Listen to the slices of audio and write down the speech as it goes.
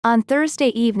On Thursday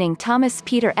evening, Thomas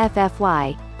Peter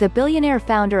FFY, the billionaire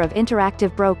founder of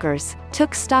Interactive Brokers,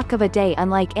 took stock of a day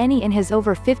unlike any in his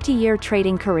over 50-year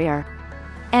trading career.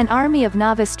 An army of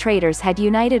novice traders had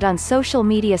united on social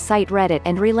media site Reddit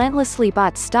and relentlessly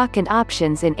bought stock and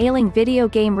options in ailing video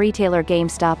game retailer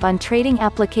GameStop on trading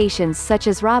applications such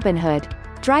as Robinhood,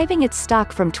 driving its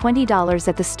stock from $20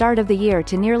 at the start of the year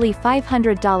to nearly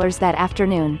 $500 that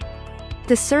afternoon.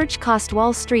 The surge cost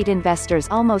Wall Street investors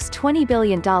almost $20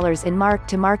 billion in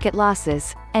mark-to-market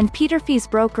losses, and Peter F's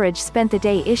brokerage spent the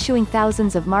day issuing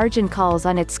thousands of margin calls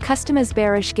on its customers'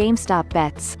 bearish GameStop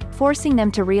bets, forcing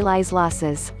them to realize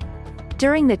losses.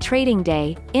 During the trading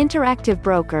day, Interactive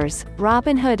Brokers,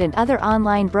 Robinhood and other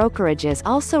online brokerages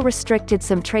also restricted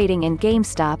some trading in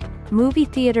GameStop, movie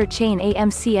theater chain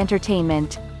AMC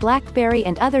Entertainment, BlackBerry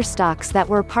and other stocks that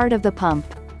were part of the pump.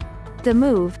 The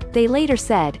move, they later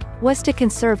said, was to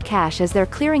conserve cash as their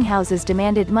clearinghouses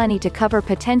demanded money to cover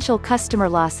potential customer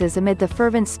losses amid the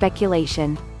fervent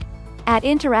speculation. At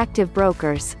Interactive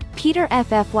Brokers, Peter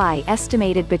FFY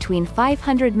estimated between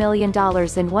 $500 million and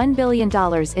 $1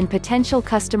 billion in potential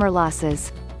customer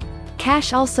losses.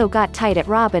 Cash also got tight at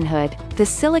Robinhood, the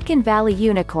Silicon Valley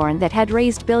unicorn that had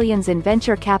raised billions in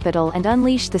venture capital and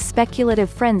unleashed the speculative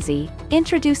frenzy,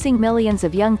 introducing millions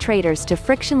of young traders to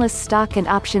frictionless stock and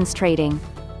options trading.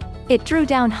 It drew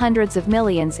down hundreds of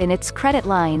millions in its credit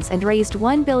lines and raised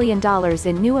 $1 billion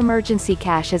in new emergency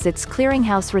cash as its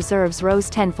clearinghouse reserves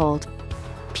rose tenfold.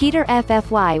 Peter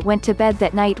FFY went to bed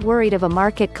that night worried of a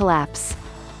market collapse.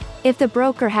 If the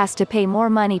broker has to pay more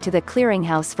money to the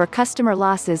clearinghouse for customer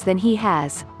losses than he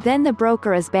has, then the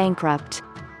broker is bankrupt.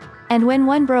 And when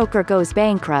one broker goes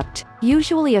bankrupt,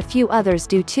 usually a few others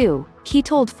do too, he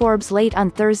told Forbes late on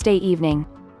Thursday evening.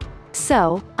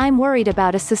 So, I'm worried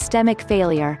about a systemic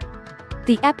failure.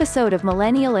 The episode of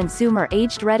millennial and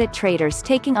Zoomer-aged Reddit traders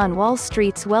taking on Wall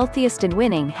Street's wealthiest and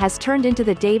winning has turned into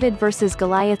the David versus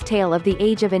Goliath tale of the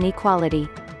age of inequality.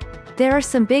 There are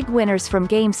some big winners from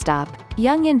GameStop,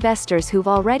 young investors who've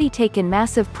already taken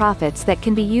massive profits that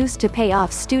can be used to pay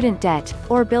off student debt,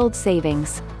 or build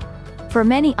savings. For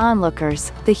many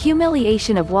onlookers, the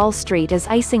humiliation of Wall Street is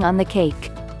icing on the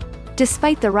cake.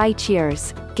 Despite the right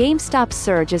cheers, GameStop's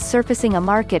surge is surfacing a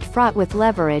market fraught with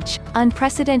leverage,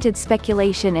 unprecedented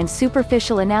speculation and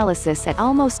superficial analysis at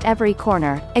almost every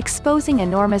corner, exposing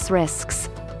enormous risks.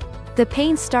 The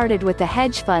pain started with the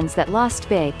hedge funds that lost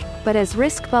big, but as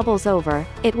risk bubbles over,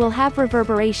 it will have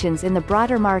reverberations in the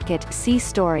broader market. See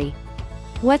story.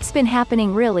 What's been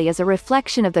happening really is a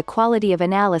reflection of the quality of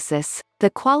analysis, the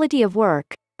quality of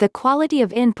work, the quality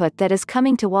of input that is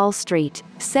coming to Wall Street,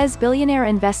 says billionaire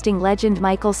investing legend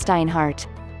Michael Steinhardt.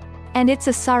 And it's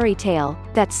a sorry tale,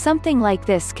 that something like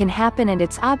this can happen, and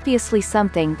it's obviously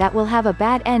something that will have a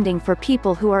bad ending for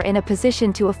people who are in a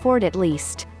position to afford at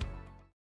least.